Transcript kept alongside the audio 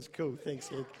It's cool,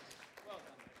 thanks, Ed.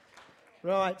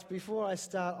 Right, before I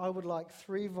start, I would like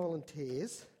 3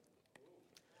 volunteers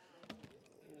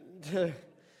to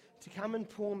come and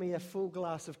pour me a full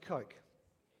glass of Coke.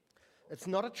 It's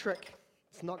not a trick.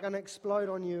 It's not going to explode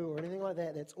on you or anything like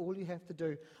that. That's all you have to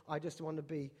do. I just want to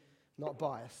be not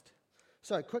biased.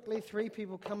 So quickly, 3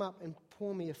 people come up and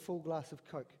pour me a full glass of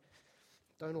Coke.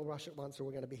 Don't all rush at once or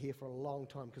we're going to be here for a long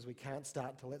time because we can't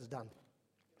start till it's done.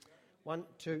 1,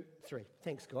 2, 3.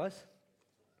 Thanks, guys.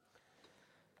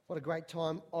 What a great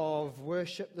time of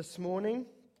worship this morning.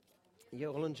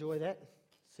 You all enjoy that?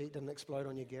 See, it didn't explode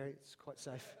on you, Gary. It's quite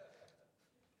safe.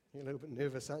 You're a little bit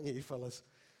nervous, aren't you fellas?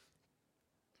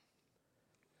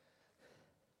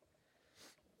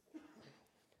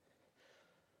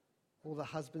 All the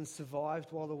husbands survived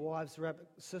while the wives were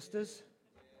sisters.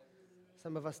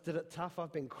 Some of us did it tough.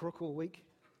 I've been crook all week,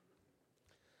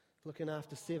 looking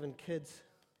after 7 kids.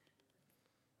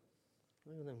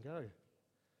 Look at them go.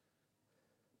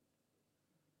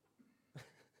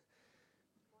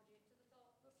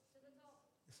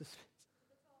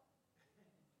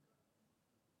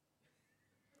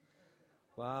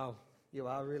 Wow, you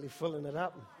are really filling it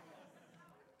up.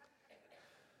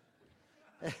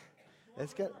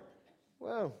 That's good.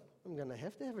 Well, I'm going to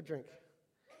have a drink.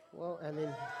 Well, and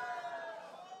then...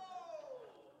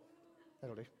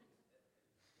 That'll do.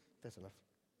 That's enough.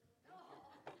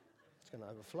 It's going to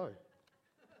overflow.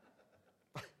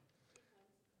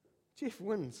 Jeff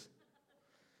wins.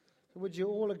 So would you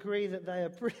all agree that they are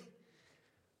pretty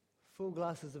full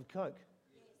glasses of Coke?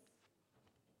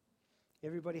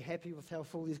 Everybody happy with how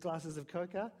full these glasses of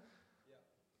Coke are? Yeah.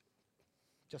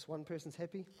 Just one person's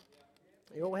happy?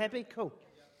 Yeah. You all happy? Cool.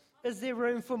 Yeah. Is there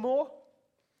room for more?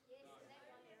 Yes.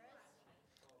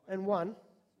 And one?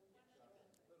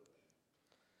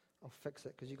 I'll fix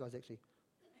it because you guys actually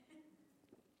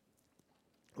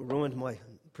ruined my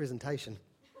presentation.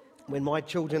 When my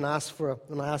children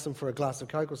when I ask them for a glass of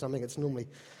Coke or something, it's normally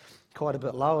quite a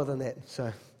bit lower than that.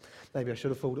 So maybe I should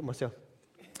have fooled it myself.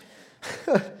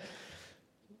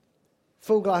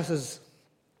 Full glasses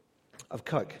of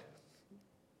Coke.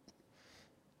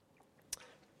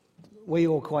 We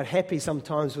all quite happy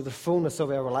sometimes with the fullness of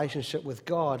our relationship with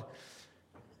God,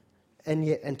 and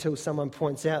yet until someone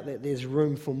points out that there's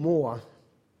room for more,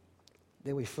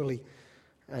 that we fully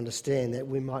understand that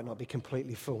we might not be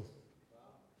completely full.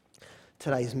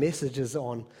 Today's message is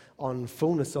on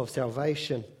fullness of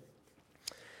salvation.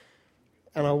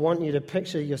 And I want you to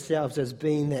picture yourselves as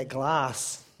being that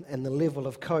glass, and the level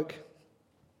of Coke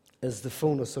is the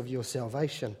fullness of your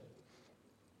salvation.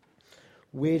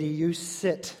 Where do you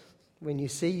sit when you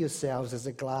see yourselves as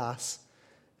a glass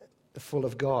full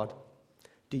of God?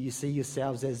 Do you see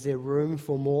yourselves as there room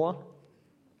for more?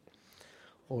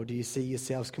 Or do you see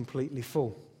yourselves completely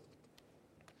full?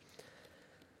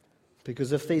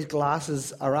 Because if these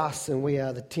glasses are us and we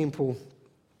are the temple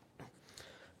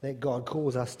that God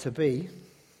calls us to be,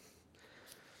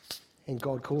 and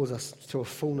God calls us to a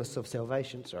fullness of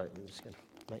salvation. Sorry, I'm just going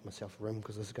to make myself room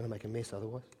because this is going to make a mess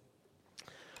otherwise.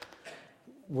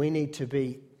 We need to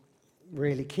be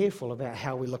really careful about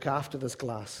how we look after this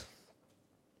glass.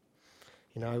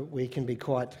 You know, we can be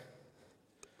quite...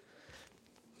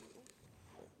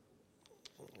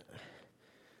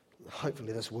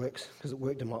 Hopefully this works, because it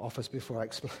worked in my office before I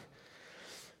explain.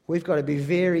 We've got to be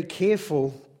very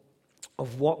careful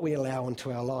of what we allow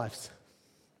into our lives.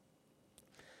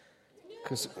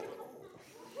 Because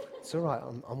it's all right,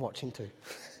 I'm watching too.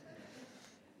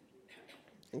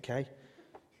 Okay.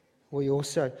 We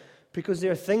also, because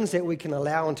there are things that we can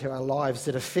allow into our lives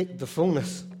that affect the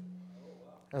fullness.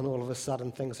 And all of a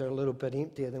sudden things are a little bit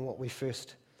emptier than what we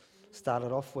first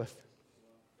started off with.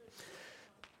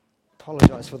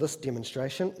 Apologise for this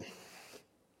demonstration.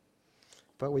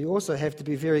 But we also have to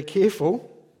be very careful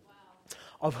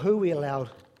of who we allow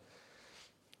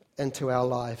into our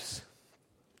lives.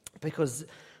 Because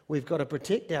we've got to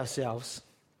protect ourselves,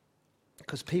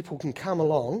 because people can come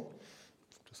along,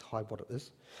 just hide what it is,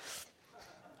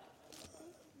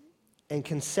 and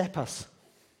can sap us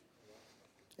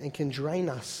and can drain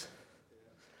us.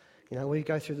 You know, we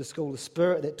go through the School of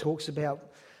Spirit that talks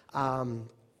about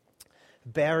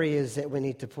barriers that we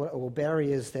need to put, or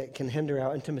barriers that can hinder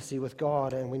our intimacy with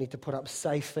God, and we need to put up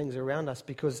safe things around us,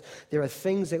 because there are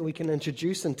things that we can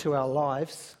introduce into our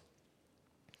lives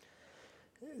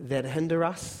that hinder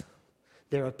us.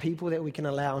 There are people that we can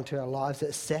allow into our lives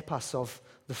that sap us of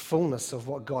the fullness of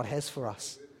what God has for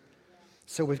us.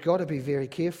 So we've got to be very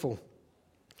careful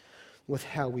with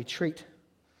how we treat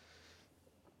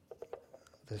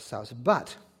ourselves.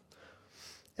 But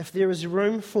if there is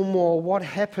room for more, what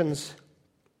happens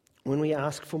when we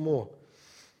ask for more?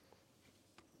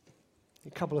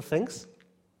 A couple of things.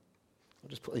 I'll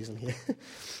just put these in here.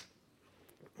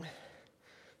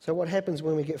 So what happens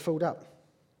when we get filled up?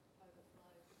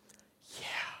 Yeah,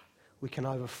 we can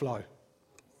overflow.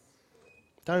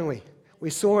 Don't we? We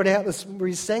saw it out,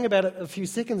 we sang about it a few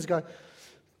seconds ago.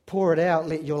 Pour it out,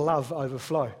 let your love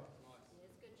overflow.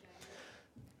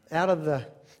 Out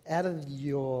of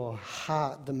your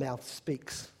heart, the mouth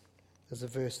speaks. There's a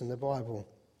verse in the Bible.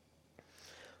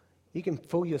 You can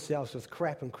fool yourselves with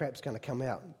crap and crap's going to come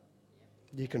out.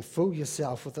 You can fool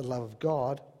yourself with the love of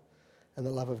God and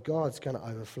the love of God's going to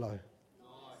overflow.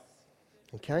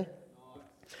 Okay?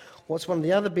 What's one of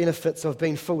the other benefits of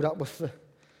being filled up with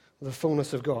the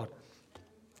fullness of God?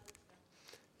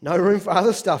 No room for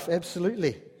other stuff,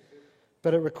 absolutely.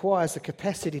 But it requires a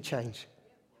capacity change.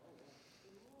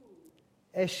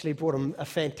 Ashley brought a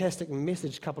fantastic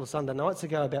message a couple of Sunday nights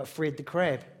ago about Fred the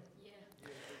crab.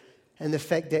 And the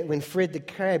fact that when Fred the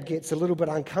crab gets a little bit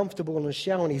uncomfortable in his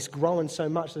shell and he's growing so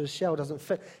much that his shell doesn't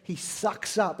fit, he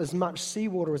sucks up as much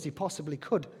seawater as he possibly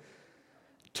could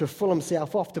to fill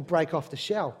himself off, to break off the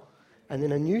shell. And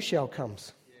then a new shell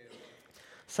comes.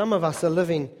 Some of us are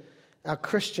living our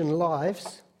Christian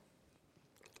lives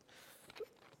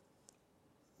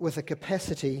with a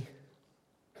capacity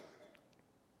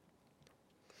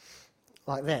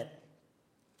like that.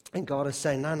 And God is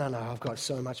saying, no, I've got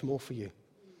so much more for you.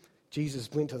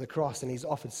 Jesus went to the cross and he's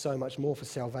offered so much more for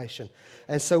salvation.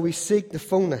 And so we seek the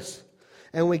fullness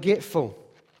and we get full.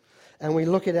 And we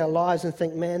look at our lives and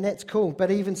think, man, that's cool.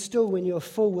 But even still, when you're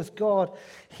full with God,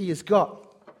 he has got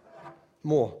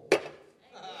more.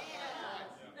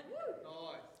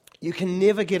 You can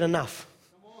never get enough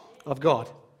of God.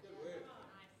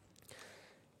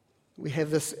 We have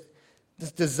this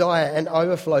desire and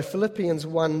overflow. Philippians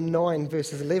 1:9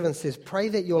 verses 11 says, pray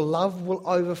that your love will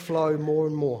overflow more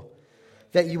and more,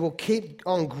 that you will keep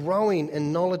on growing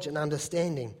in knowledge and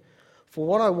understanding. For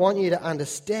what I want you to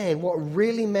understand, what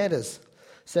really matters,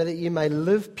 so that you may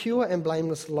live pure and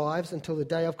blameless lives until the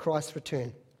day of Christ's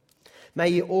return. May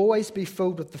you always be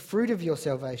filled with the fruit of your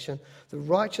salvation, the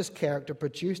righteous character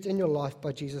produced in your life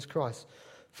by Jesus Christ.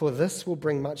 For this will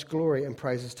bring much glory and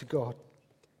praises to God.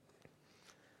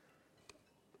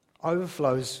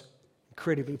 Overflow's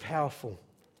incredibly powerful.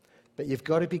 But you've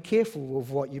got to be careful of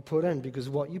what you put in, because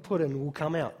what you put in will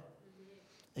come out.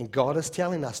 And God is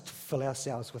telling us to fill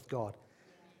ourselves with God.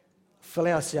 Fill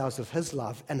ourselves with his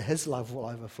love, and his love will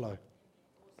overflow.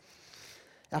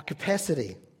 Our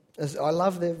capacity. I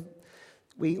love that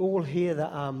we all hear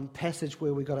the passage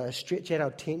where we've got to stretch out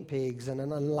our tent pegs and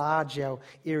enlarge our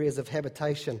areas of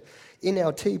habitation.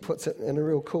 NLT puts it in a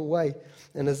real cool way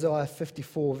in Isaiah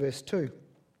 54 verse 2.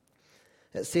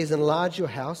 It says, enlarge your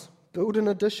house, build an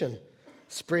addition,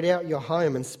 spread out your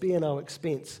home and spare no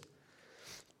expense.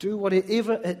 Do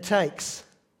whatever it takes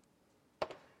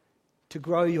to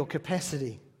grow your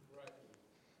capacity.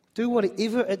 Do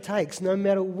whatever it takes, no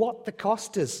matter what the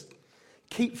cost is.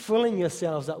 Keep filling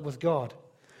yourselves up with God.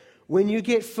 When you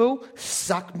get full,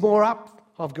 suck more up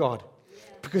of God,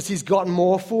 because he's got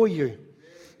more for you.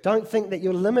 Don't think that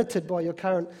you're limited by your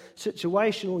current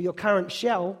situation or your current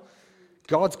shell.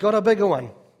 God's got a bigger one,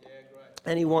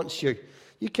 and he wants you.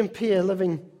 You compare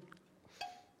living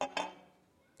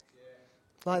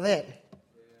like that.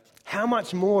 How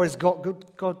much more has God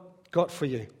got for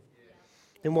you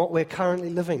than what we're currently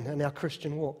living in our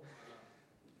Christian walk?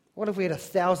 What if we had a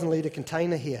 1,000-litre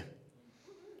container here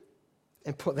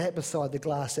and put that beside the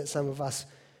glass that some of us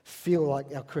feel like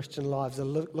our Christian lives are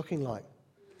looking like?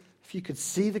 If you could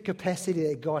see the capacity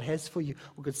that God has for you,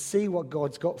 or could see what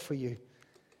God's got for you,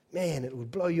 man, it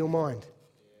would blow your mind.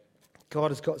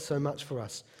 God has got so much for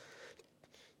us.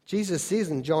 Jesus says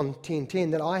in John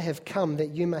 10:10 that I have come that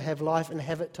you may have life and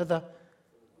have it to the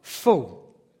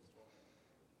full.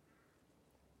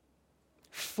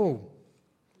 Full.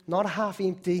 Not half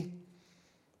empty,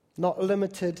 not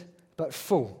limited, but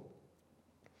full.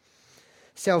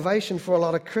 Salvation for a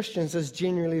lot of Christians is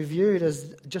generally viewed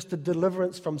as just a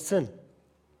deliverance from sin.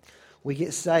 We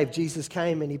get saved. Jesus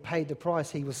came and he paid the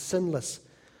price. He was sinless.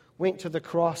 Went to the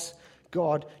cross.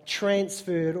 God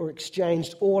transferred or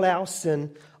exchanged all our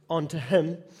sin onto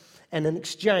him. And in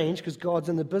exchange, because God's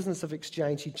in the business of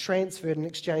exchange, he transferred and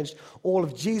exchanged all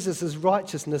of Jesus'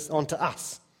 righteousness onto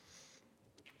us.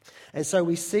 And so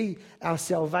we see our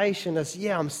salvation as,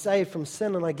 I'm saved from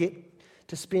sin and I get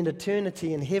to spend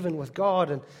eternity in heaven with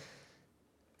God.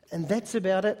 And that's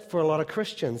about it for a lot of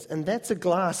Christians. And that's a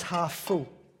glass half full,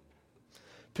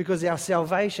 because our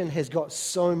salvation has got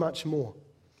so much more.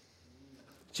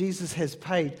 Jesus has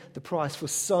paid the price for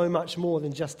so much more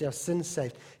than just our sins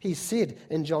saved. He said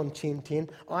in John 10:10,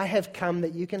 I have come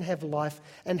that you can have life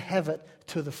and have it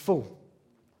to the full.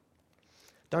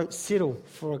 Don't settle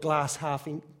for a glass half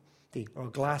empty or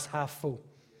a glass half full.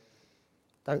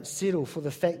 Don't settle for the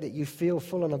fact that you feel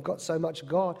full and I've got so much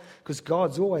God, because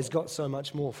God's always got so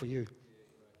much more for you.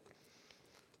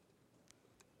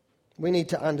 We need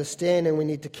to understand and we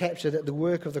need to capture that the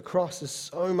work of the cross is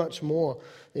so much more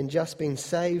than just being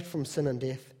saved from sin and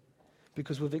death,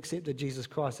 because we've accepted Jesus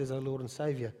Christ as our Lord and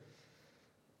Saviour.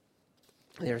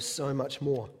 There is so much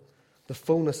more. The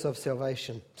fullness of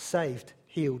salvation, saved,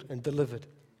 healed and delivered.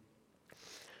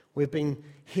 We've been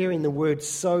hearing the word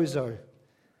sozo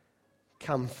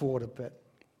come forward a bit.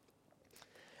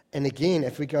 And again,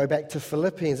 if we go back to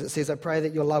Philippians, it says, I pray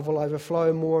that your love will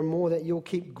overflow more and more, that you'll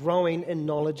keep growing in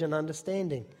knowledge and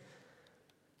understanding.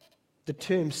 The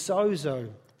term sozo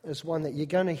is one that you're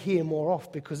going to hear more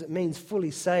of because it means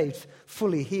fully saved,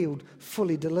 fully healed,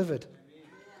 fully delivered.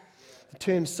 The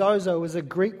term sozo is a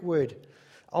Greek word.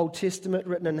 Old Testament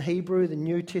written in Hebrew, the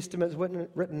New Testament is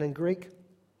written in Greek.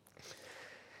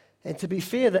 And to be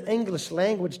fair, the English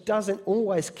language doesn't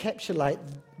always encapsulate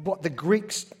what the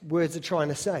Greek words are trying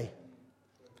to say.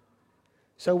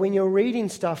 So when you're reading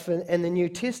stuff in the New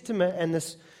Testament and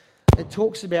it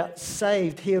talks about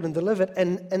saved, healed and delivered,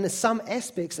 and in some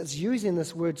aspects it's using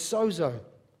this word sozo.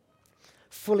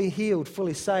 Fully healed,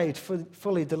 fully saved,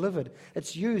 fully delivered.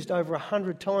 It's used over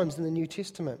 100 times in the New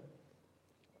Testament.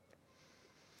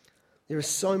 There is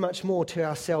so much more to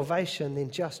our salvation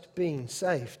than just being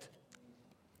saved.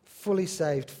 Fully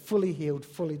saved, fully healed,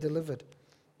 fully delivered.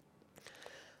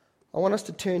 I want us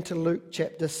to turn to Luke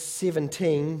chapter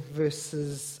 17,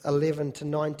 verses 11 to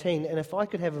 19. And if I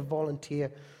could have a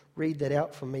volunteer read that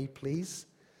out for me, please.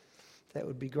 That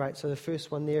would be great. So the first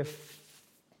one there, if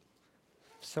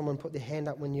someone put their hand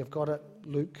up when you've got it.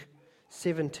 Luke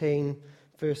 17,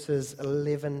 verses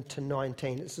 11 to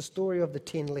 19. It's the story of the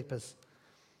 10 lepers.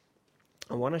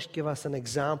 I want to give us an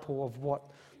example of what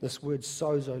this word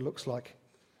sozo looks like.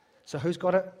 So who's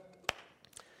got it?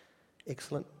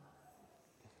 Excellent.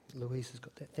 Louise has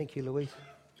got that. Thank you, Louise.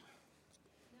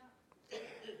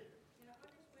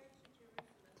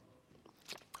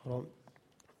 Hold on.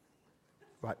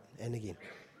 Right, and again.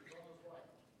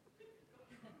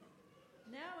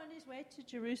 Now on his way to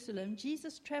Jerusalem,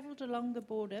 Jesus travelled along the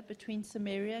border between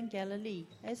Samaria and Galilee.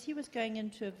 As he was going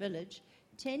into a village,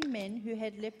 10 men who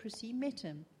had leprosy met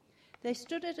him. They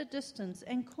stood at a distance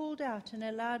and called out in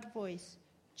a loud voice,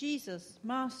 Jesus,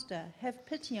 Master, have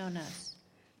pity on us.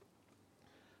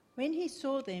 When he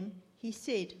saw them, he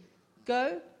said,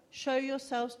 Go, show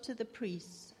yourselves to the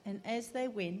priests. And as they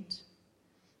went,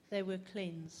 they were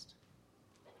cleansed.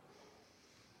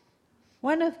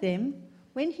 One of them,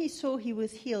 when he saw he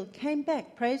was healed, came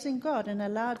back praising God in a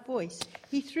loud voice.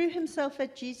 He threw himself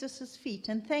at Jesus' feet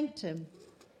and thanked him.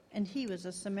 And he was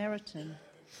a Samaritan.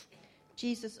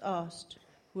 Jesus asked,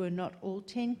 Were not all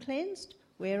 10 cleansed?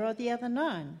 Where are the other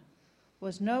 9?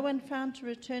 Was no one found to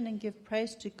return and give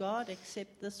praise to God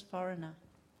except this foreigner?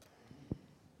 A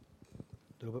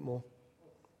little bit more.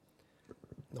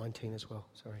 19 as well,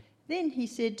 sorry. Then he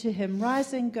said to him,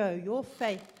 Rise and go, your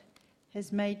faith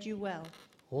has made you well.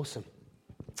 Awesome.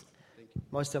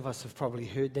 Most of us have probably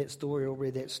heard that story or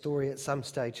read that story at some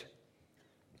stage.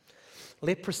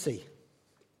 Leprosy,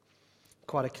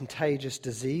 quite a contagious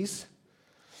disease.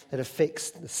 It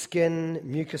affects the skin,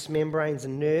 mucous membranes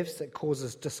and nerves that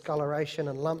causes discoloration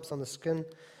and lumps on the skin,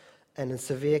 and in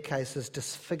severe cases,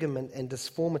 disfigurement and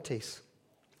disformities.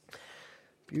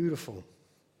 Beautiful.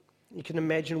 You can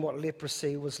imagine what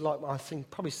leprosy was like. I think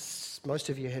probably most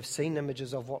of you have seen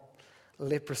images of what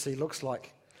leprosy looks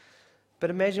like. But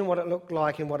imagine what it looked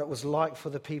like and what it was like for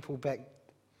the people back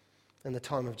in the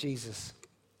time of Jesus.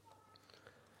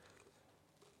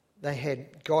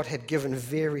 God had given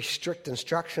very strict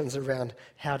instructions around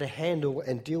how to handle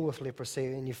and deal with leprosy,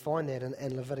 and you find that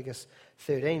in Leviticus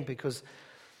 13, because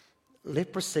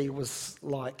leprosy was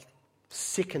like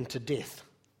second to death.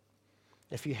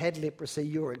 If you had leprosy,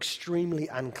 you were extremely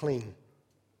unclean.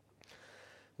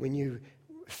 When you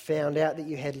found out that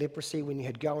you had leprosy, when you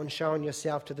had gone and shown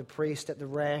yourself to the priest at the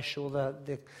rash or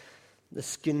the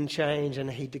skin change,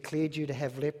 and he declared you to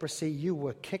have leprosy, you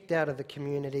were kicked out of the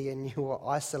community and you were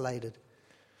isolated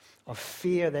of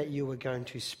fear that you were going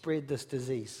to spread this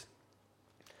disease.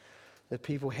 The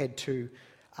people had to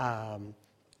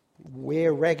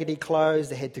wear raggedy clothes,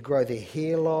 they had to grow their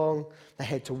hair long, they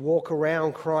had to walk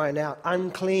around crying out,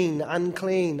 unclean,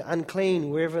 unclean, unclean,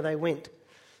 wherever they went,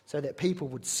 so that people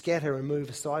would scatter and move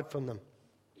aside from them.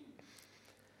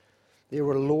 There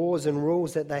were laws and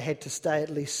rules that they had to stay at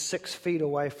least 6 feet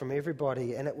away from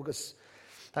everybody, and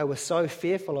they were so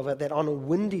fearful of it that on a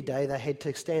windy day they had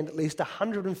to stand at least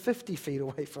 150 feet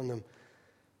away from them.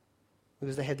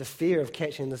 because they had the fear of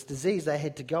catching this disease. They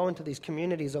had to go into these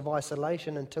communities of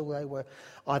isolation until they were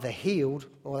either healed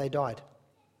or they died.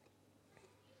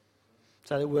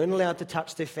 So they weren't allowed to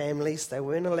touch their families. They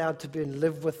weren't allowed to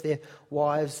live with their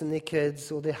wives and their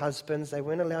kids or their husbands. They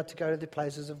weren't allowed to go to their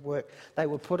places of work. They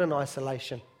were put in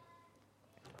isolation.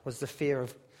 It was the fear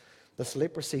of this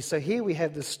leprosy. So here we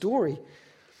have the story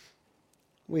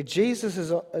where Jesus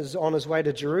is on his way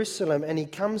to Jerusalem, and he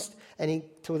comes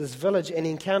to this village and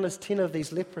he encounters 10 of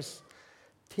these men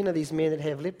that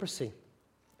have leprosy.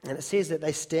 And it says that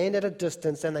they stand at a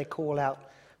distance and they call out,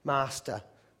 "Master,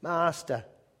 Master,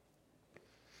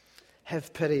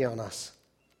 have pity on us."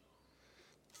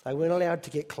 They weren't allowed to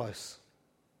get close.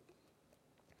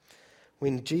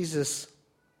 When Jesus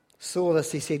saw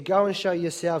this, he said, "Go and show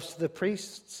yourselves to the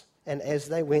priests." And as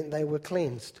they went, they were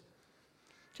cleansed.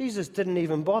 Jesus didn't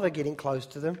even bother getting close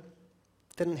to them.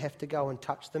 Didn't have to go and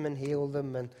touch them and heal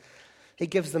them. And he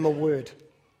gives them a word.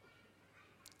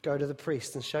 Go to the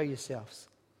priest and show yourselves.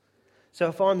 So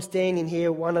if I'm standing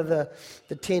here, one of the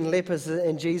 10 lepers,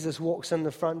 and Jesus walks in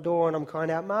the front door and I'm crying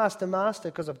out, "Master, Master,"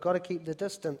 because I've got to keep the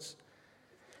distance.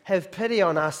 "Have pity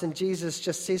on us." And Jesus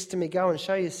just says to me, "Go and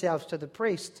show yourselves to the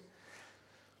priest."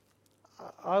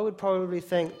 I would probably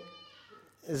think,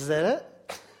 is that it?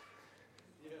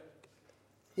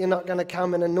 You're not going to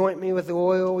come and anoint me with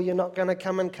oil. You're not going to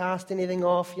come and cast anything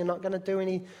off. You're not going to do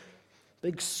any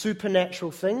big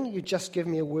supernatural thing. You just give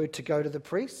me a word to go to the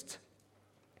priest.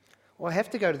 Well, I have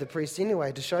to go to the priest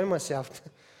anyway to show myself.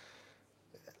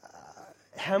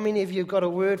 How many of you have got a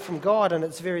word from God and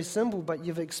it's very simple, but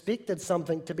you've expected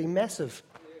something to be massive?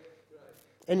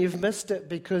 And you've missed it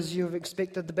because you've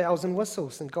expected the bells and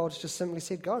whistles, and God's just simply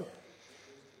said, "Go.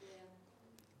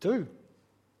 Do.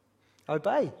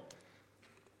 Obey."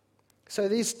 So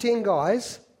these 10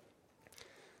 guys,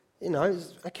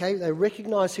 okay, they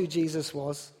recognize who Jesus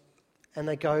was, and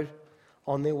they go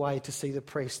on their way to see the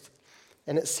priest.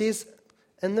 And it says,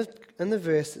 in the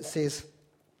verse, it says,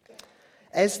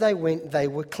 as they went, they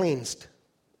were cleansed.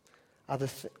 Other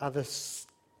versions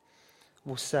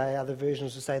will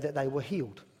say that they were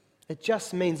healed. It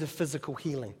just means a physical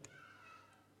healing.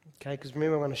 Okay, because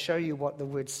remember, I'm going to show you what the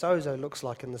word sozo looks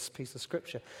like in this piece of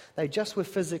scripture. They just were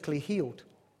physically healed.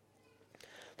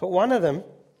 But one of them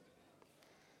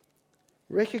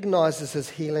recognizes his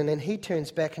healing, and he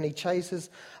turns back and he chases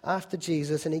after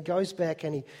Jesus, and he goes back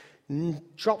and he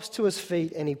drops to his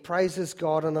feet and he praises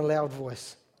God in a loud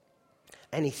voice.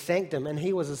 And he thanked him, and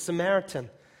he was a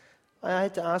Samaritan. I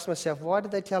had to ask myself, why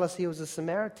did they tell us he was a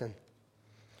Samaritan?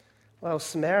 Well,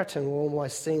 Samaritan were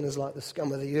almost seen as like the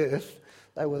scum of the earth.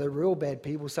 They were the real bad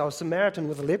people, so a Samaritan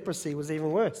with leprosy was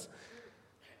even worse.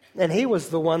 And he was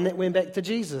the one that went back to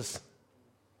Jesus.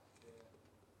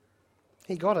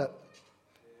 He got it.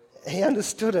 He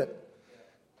understood it.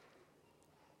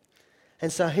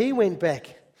 And so he went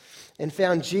back and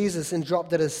found Jesus and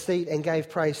dropped at his feet and gave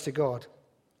praise to God.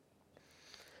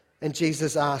 And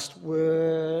Jesus asked,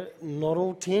 "Were not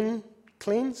all 10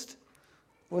 cleansed?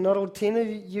 Were not all 10 of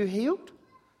you healed?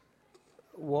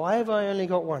 Why have I only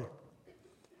got one?"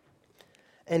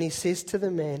 And he says to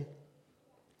the man,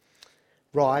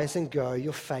 "Rise and go,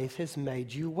 your faith has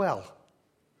made you well."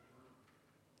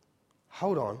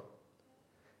 Hold on.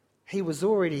 He was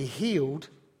already healed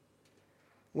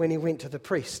when he went to the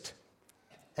priest.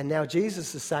 And now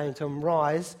Jesus is saying to him,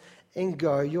 "Rise and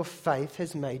go, your faith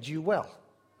has made you well."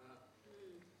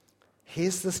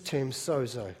 Here's this term,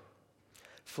 sozo.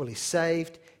 Fully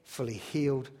saved, fully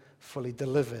healed, fully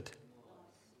delivered.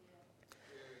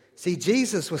 See,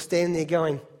 Jesus was standing there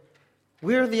going,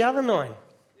 "Where are the other 9?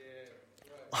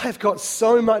 I've got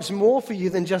so much more for you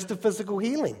than just a physical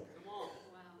healing."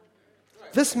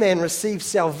 This man received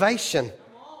salvation.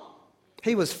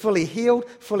 He was fully healed,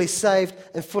 fully saved,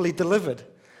 and fully delivered.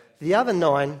 The other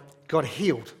 9 got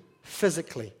healed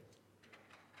physically.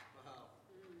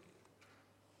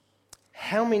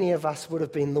 How many of us would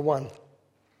have been the 1?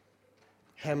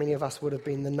 How many of us would have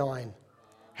been the 9?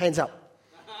 Hands up.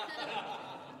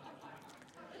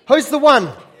 Who's the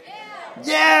 1?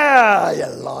 Yeah, you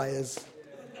liars.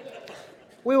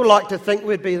 We all like to think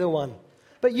we'd be the 1.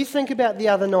 But you think about the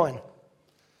other 9.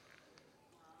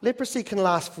 Leprosy can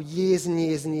last for years and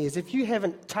years and years. If you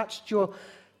haven't touched your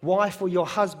wife or your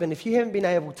husband, if you haven't been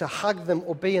able to hug them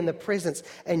or be in the presence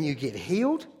and you get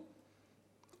healed,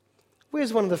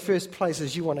 where's one of the first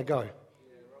places you want to go?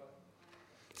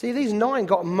 See, these 9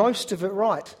 got most of it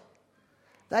right.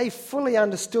 They fully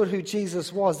understood who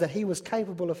Jesus was, that he was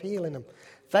capable of healing them.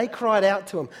 They cried out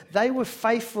to him. They were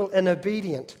faithful and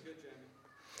obedient.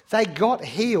 They got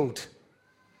healed.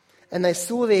 And they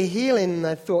saw their healing and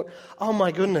they thought, "Oh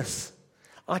my goodness,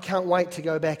 I can't wait to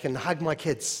go back and hug my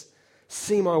kids,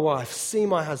 see my wife, see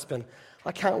my husband.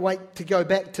 I can't wait to go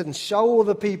back to and show all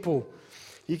the people.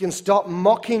 You can stop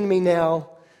mocking me now.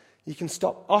 You can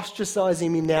stop ostracizing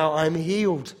me now. I'm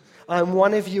healed. I'm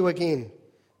one of you again.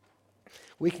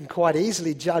 We can quite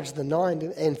easily judge the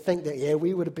 9 and think that, yeah,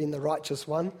 we would have been the righteous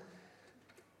one.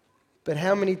 But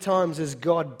how many times has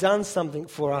God done something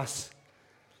for us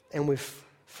and we've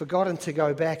forgotten to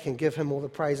go back and give him all the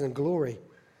praise and glory?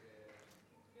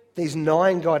 These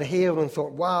 9 got healed and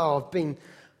thought, wow,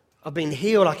 I've been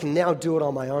healed. I can now do it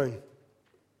on my own.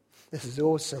 This is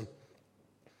awesome.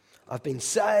 I've been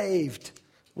saved.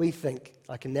 We think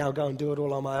I can now go and do it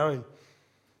all on my own.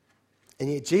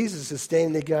 And yet Jesus is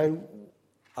standing there going,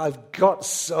 I've got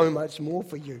so much more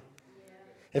for you.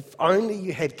 If only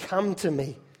you had come to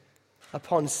me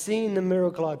upon seeing the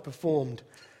miracle I performed,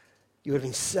 you would have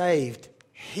been saved,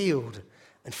 healed,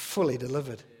 and fully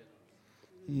delivered.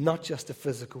 Not just a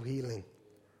physical healing.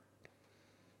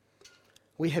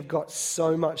 We have got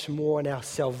so much more in our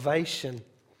salvation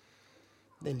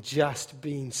than just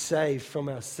being saved from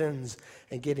our sins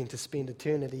and getting to spend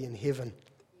eternity in heaven.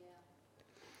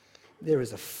 There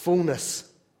is a fullness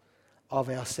of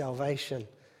our salvation,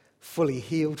 fully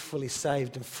healed, fully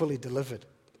saved, and fully delivered.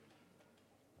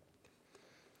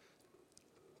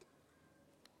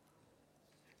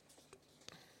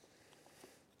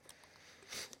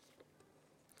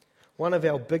 One of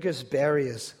our biggest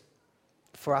barriers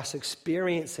for us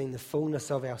experiencing the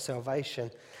fullness of our salvation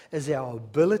is our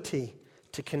ability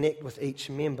to connect with each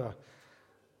member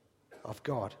of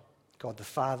God. God the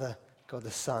Father, God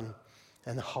the Son,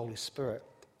 and the Holy Spirit.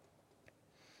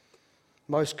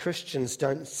 Most Christians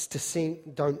do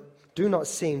not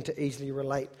seem to easily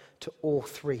relate to all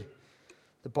three.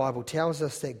 The Bible tells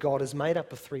us that God is made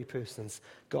up of 3 persons: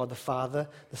 God the Father,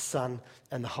 the Son,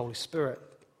 and the Holy Spirit.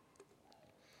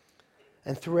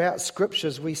 And throughout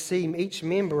Scriptures, we see each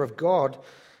member of God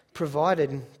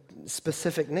provided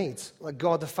specific needs. Like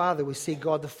God the Father, we see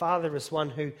God the Father as one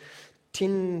who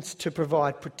tends to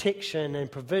provide protection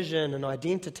and provision and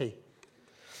identity.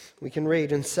 We can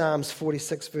read in Psalms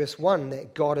 46 verse 1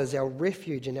 that God is our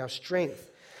refuge and our strength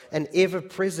and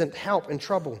ever-present help in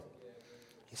trouble.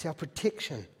 He's our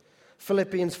protection.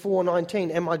 Philippians 4:19,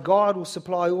 and my God will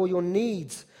supply all your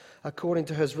needs according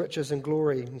to his riches and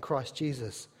glory in Christ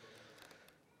Jesus.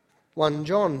 1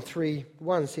 John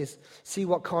 3:1 says, see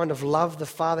what kind of love the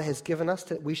Father has given us,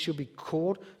 that we should be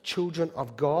called children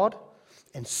of God,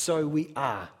 and so we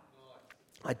are.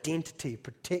 Identity,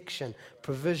 protection,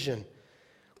 provision.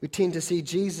 We tend to see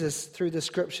Jesus through the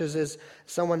Scriptures as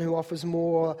someone who offers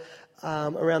more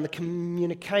around the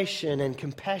communication and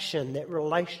compassion, that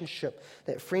relationship,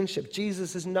 that friendship.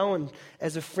 Jesus is known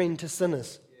as a friend to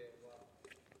sinners.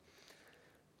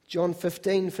 John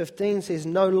 15:15 says,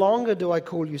 no longer do I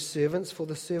call you servants, for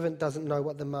the servant doesn't know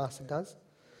what the master does,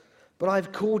 but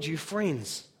I've called you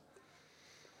friends.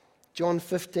 John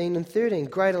 15:13,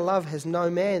 greater love has no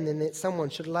man than that someone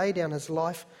should lay down his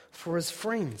life for his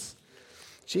friends.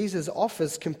 Jesus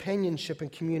offers companionship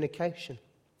and communication.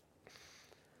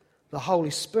 The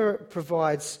Holy Spirit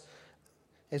provides,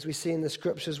 as we see in the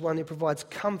Scriptures, one who provides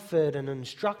comfort and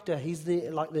instructor. He's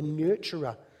like the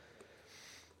nurturer.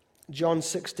 John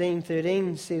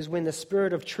 16:13 says, when the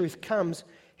Spirit of truth comes,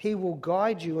 he will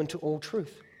guide you into all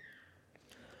truth.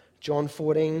 John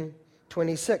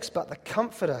 14:26, but the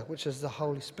Comforter, which is the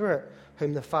Holy Spirit,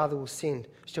 whom the Father will send,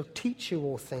 shall teach you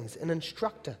all things, an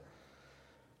instructor.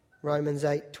 Romans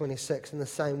 8:26, in the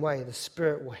same way, the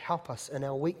Spirit will help us in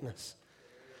our weakness.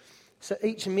 So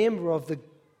each member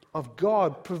of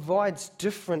God provides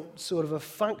different sort of a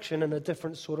function and a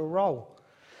different sort of role.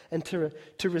 And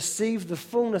to receive the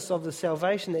fullness of the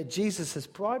salvation that Jesus has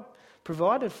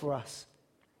provided for us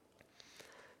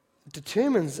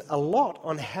determines a lot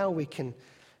on how we can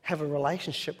have a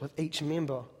relationship with each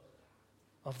member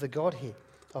of the Godhead,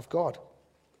 of God.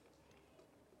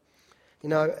 You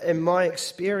know, in my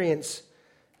experience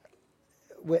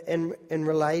in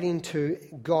relating to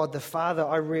God the Father,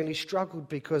 I really struggled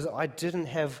because I didn't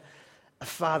have a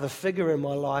father figure in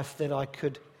my life that I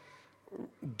could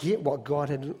get what God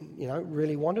had,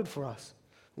 really wanted for us,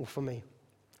 or for me.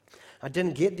 I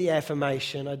didn't get the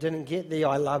affirmation. I didn't get the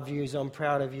I love yous, I'm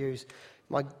proud of yous.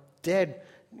 My dad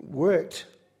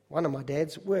one of my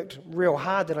dads worked real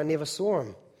hard that I never saw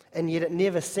him. And yet it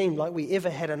never seemed like we ever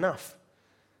had enough.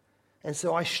 And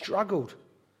so I struggled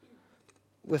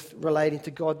with relating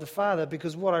to God the Father,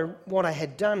 because what I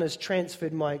had done is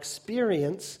transferred my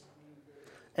experience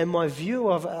and my view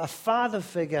of a father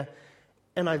figure,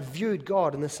 and I viewed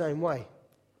God in the same way.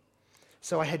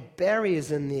 So I had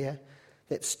barriers in there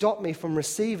that stopped me from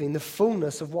receiving the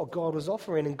fullness of what God was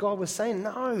offering. And God was saying,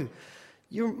 no,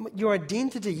 your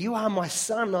identity, you are my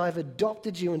son. I've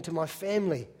adopted you into my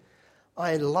family.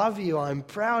 I love you. I'm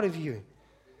proud of you.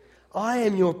 I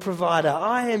am your provider.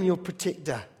 I am your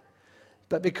protector.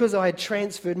 But because I had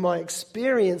transferred my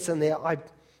experience in there,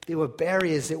 there were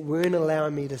barriers that weren't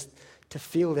allowing me to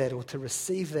feel that or to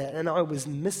receive that. And I was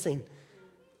missing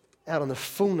out on the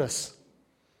fullness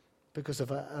because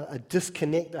of a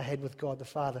disconnect I had with God the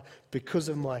Father because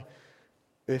of my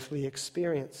earthly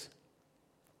experience.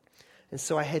 And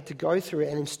so I had to go through it,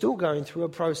 and I'm still going through a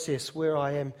process where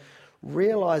I am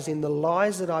realizing the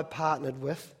lies that I partnered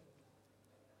with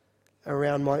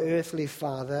around my earthly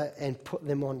father and put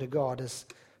them onto God as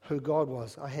who God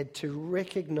was. I had to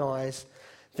recognize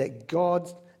that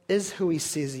God is who he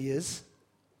says he is,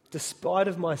 despite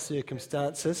of my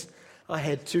circumstances. I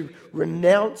had to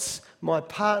renounce my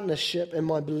partnership and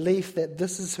my belief that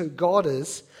this is who God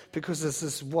is because this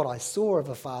is what I saw of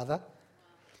a father.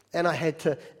 And I had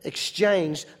to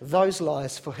exchange those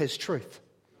lies for his truth.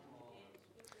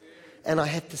 And I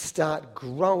had to start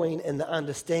growing in the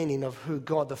understanding of who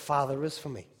God the Father is for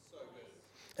me.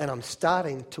 And I'm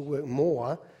starting to work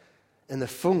more in the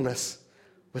fullness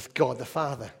with God the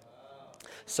Father.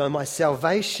 So my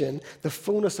salvation, the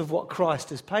fullness of what Christ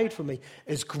has paid for me,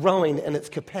 is growing in its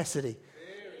capacity.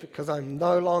 Because I'm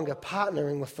no longer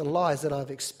partnering with the lies that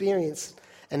I've experienced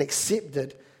and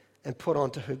accepted and put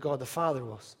onto who God the Father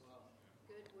was.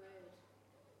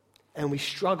 And we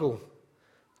struggle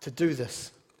to do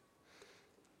this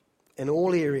in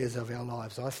all areas of our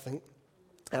lives, I think.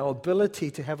 Our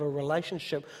ability to have a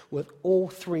relationship with all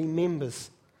three members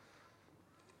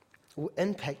will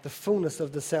impact the fullness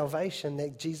of the salvation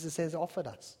that Jesus has offered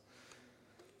us.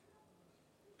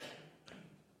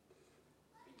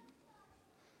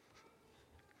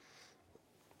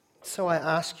 So I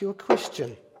ask you a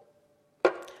question.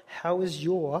 How is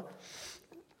your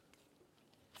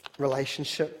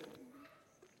relationship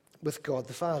with God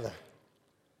the Father?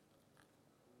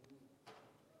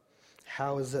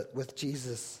 How is it with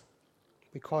Jesus?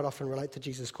 We quite often relate to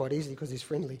Jesus quite easily because he's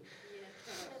friendly.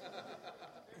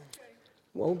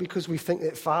 Well, because we think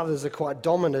that fathers are quite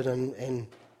dominant and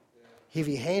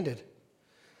heavy-handed.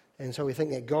 And so we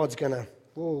think that God's going to,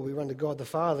 we run to God the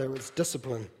Father, it's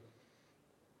discipline.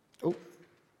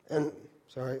 The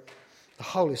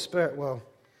Holy Spirit,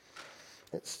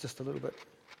 it's just a little bit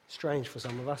strange for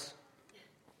some of us.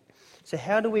 So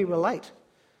how do we relate?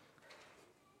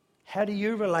 How do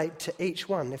you relate to each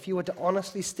one? If you were to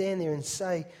honestly stand there and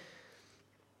say,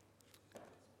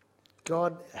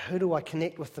 God, who do I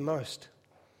connect with the most?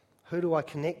 Who do I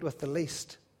connect with the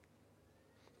least?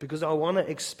 Because I want to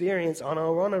experience and I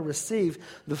want to receive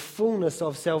the fullness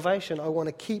of salvation. I want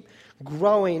to keep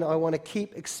growing. I want to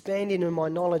keep expanding in my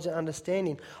knowledge and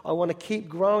understanding. I want to keep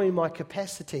growing my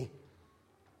capacity.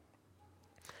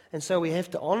 And so we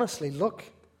have to honestly look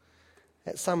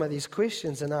at some of these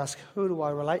questions and ask, who do I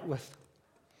relate with?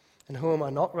 And who am I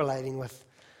not relating with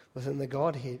within the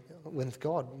Godhead, with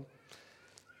God?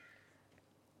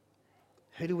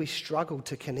 Who do we struggle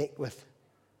to connect with?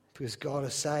 Because God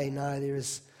is saying, no, there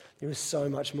is so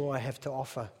much more I have to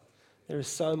offer. There is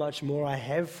so much more I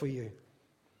have for you.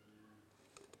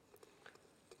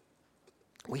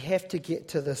 We have to get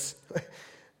to this,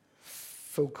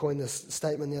 Phil coined this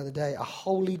statement the other day, a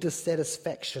holy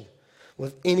dissatisfaction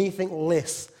with anything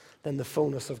less than the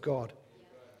fullness of God.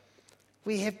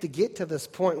 We have to get to this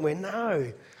point where,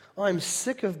 no, I'm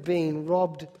sick of being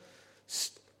robbed,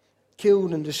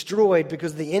 killed and destroyed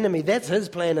because the enemy, that's his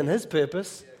plan and his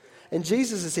purpose. And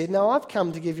Jesus has said, no, I've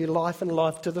come to give you life and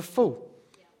life to the full.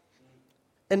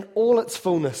 In all its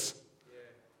fullness.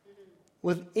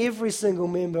 With every single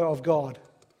member of God.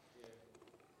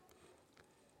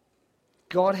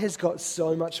 God has got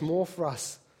so much more for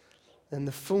us than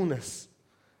the fullness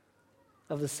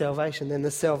of the salvation, than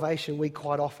the salvation we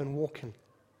quite often walk in.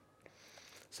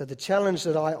 So the challenge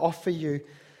that I offer you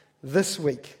this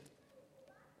week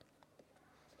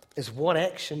is, what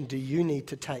action do you need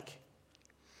to take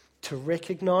to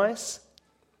recognize,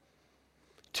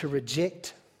 to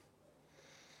reject,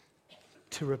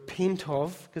 to repent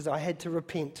of? Because I had to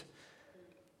repent.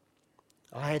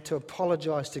 I had to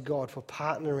apologize to God for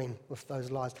partnering with those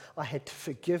lies. I had to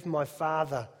forgive my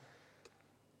father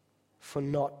for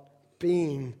not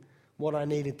being what I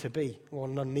needed to be, or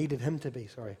not needed him to be,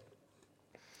 sorry.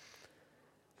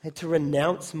 I had to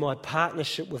renounce my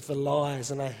partnership with the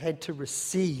lies, and I had to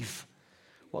receive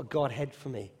what God had for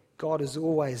me. God is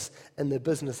always in the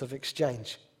business of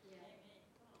exchange.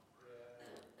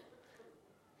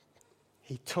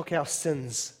 He took our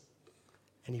sins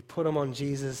And he put them on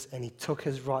Jesus, and he took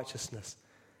his righteousness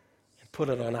and put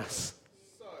it on us.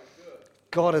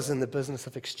 God is in the business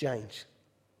of exchange.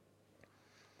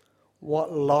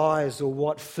 What lies or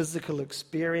what physical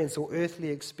experience or earthly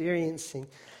experiencing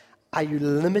are you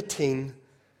limiting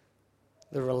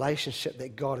the relationship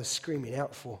that God is screaming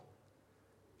out for?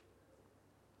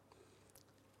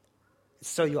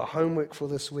 So your homework for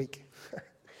this week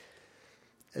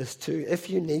is to, if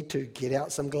you need to, get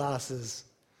out some glasses,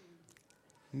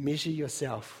 measure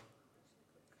yourself.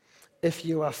 If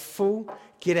you are full,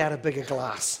 get out a bigger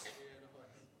glass.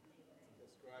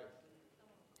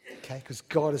 Okay, because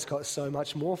God has got so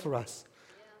much more for us.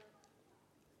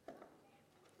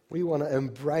 We want to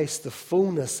embrace the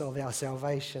fullness of our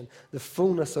salvation, the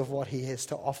fullness of what he has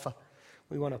to offer.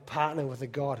 We want to partner with a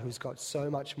God who's got so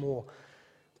much more.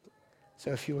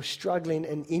 So if you're struggling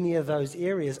in any of those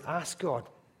areas, ask God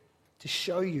to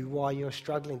show you why you're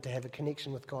struggling to have a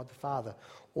connection with God the Father,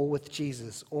 or with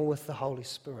Jesus, or with the Holy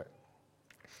Spirit.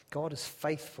 God is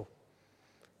faithful.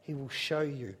 He will show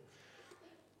you.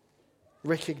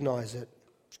 Recognize it,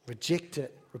 reject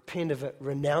it, repent of it,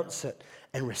 renounce it,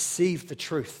 and receive the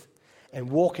truth, and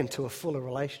walk into a fuller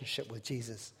relationship with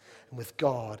Jesus and with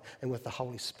God and with the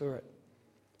Holy Spirit.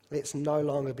 Let's no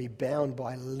longer be bound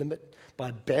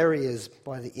by barriers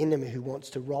by the enemy who wants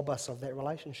to rob us of that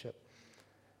relationship.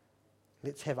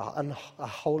 Let's have a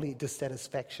holy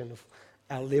dissatisfaction of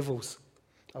our levels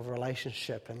of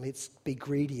relationship, and let's be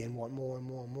greedy and want more and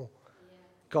more and more. Yeah.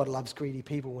 God loves greedy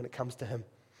people when it comes to him.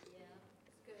 Yeah,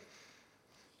 that's good.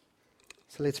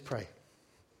 So let's pray.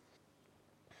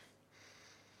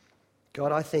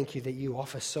 God, I thank you that you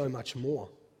offer so much more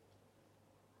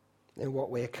than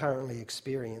what we're currently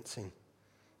experiencing,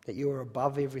 that you are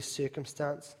above every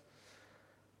circumstance.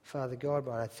 Father God,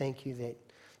 but I thank you that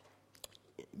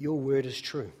your word is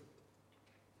true.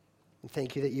 And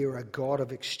thank you that you're a God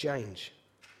of exchange.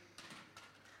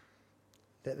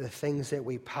 That the things that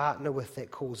we partner with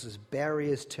that causes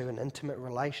barriers to an intimate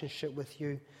relationship with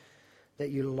you, that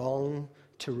you long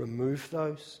to remove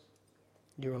those.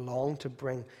 You long to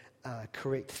bring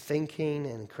correct thinking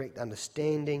and correct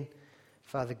understanding.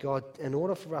 Father God, in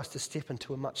order for us to step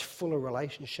into a much fuller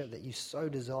relationship that you so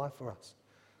desire for us.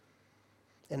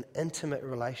 An intimate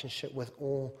relationship with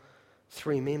all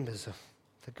three members of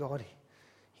the Godhead.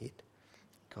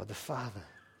 God the Father,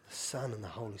 the Son, and the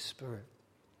Holy Spirit.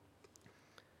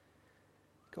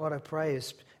 God, I pray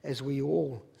as we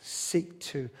all seek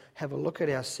to have a look at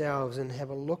ourselves and have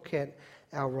a look at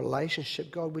our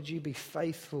relationship, God, would you be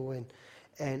faithful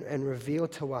and reveal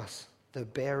to us the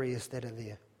barriers that are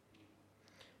there.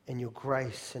 In your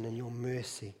grace and in your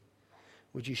mercy,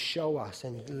 would you show us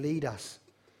and lead us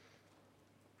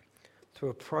through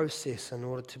a process in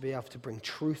order to be able to bring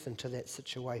truth into that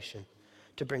situation,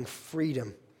 to bring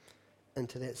freedom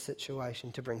into that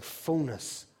situation, to bring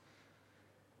fullness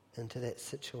into that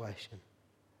situation.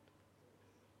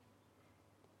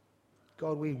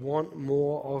 God, we want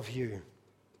more of you.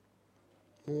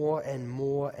 More and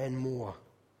more and more.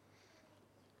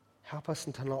 Help us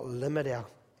to not limit our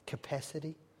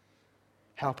capacity.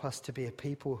 Help us to be a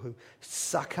people who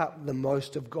suck up the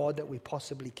most of God that we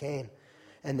possibly can.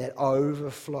 And that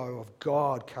overflow of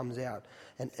God comes out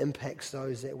and impacts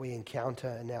those that we encounter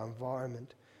in our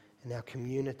environment, in our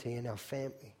community, in our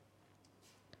family.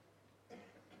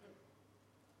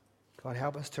 God,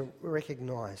 help us to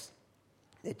recognize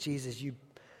that, Jesus, you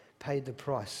paid the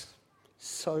price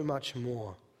so much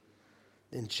more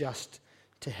than just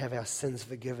to have our sins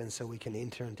forgiven so we can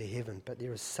enter into heaven. But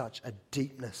there is such a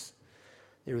deepness.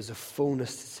 There is a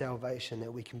fullness to salvation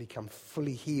that we can become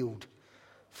fully healed,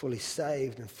 fully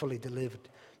saved, and fully delivered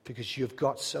because you've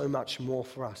got so much more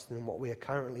for us than what we are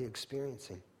currently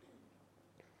experiencing.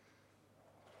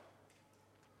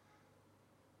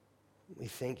 We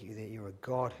thank you that you're a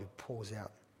God who pours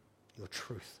out your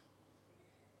truth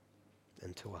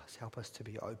into us. Help us to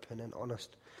be open and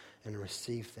honest and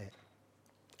receive that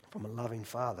from a loving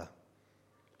Father.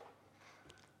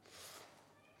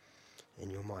 In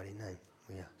your mighty name,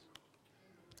 we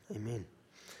ask. Amen.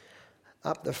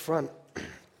 Up the front,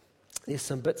 there's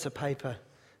some bits of paper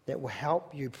that will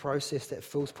help you process that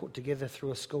Phil's put together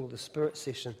through a School of the Spirit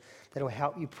session that will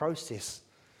help you process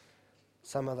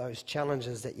some of those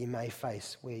challenges that you may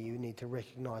face where you need to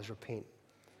recognize, repent,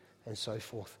 and so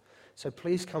forth. So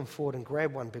please come forward and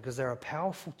grab one because they're a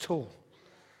powerful tool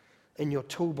in your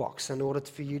toolbox in order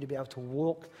for you to be able to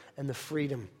walk in the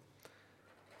freedom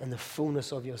and the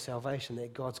fullness of your salvation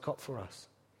that God's got for us.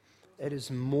 It is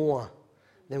more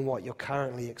than what you're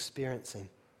currently experiencing.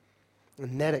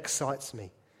 And that excites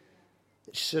me.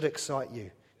 It should excite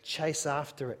you. Chase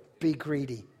after it. Be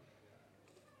greedy.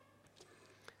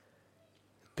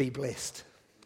 be blessed.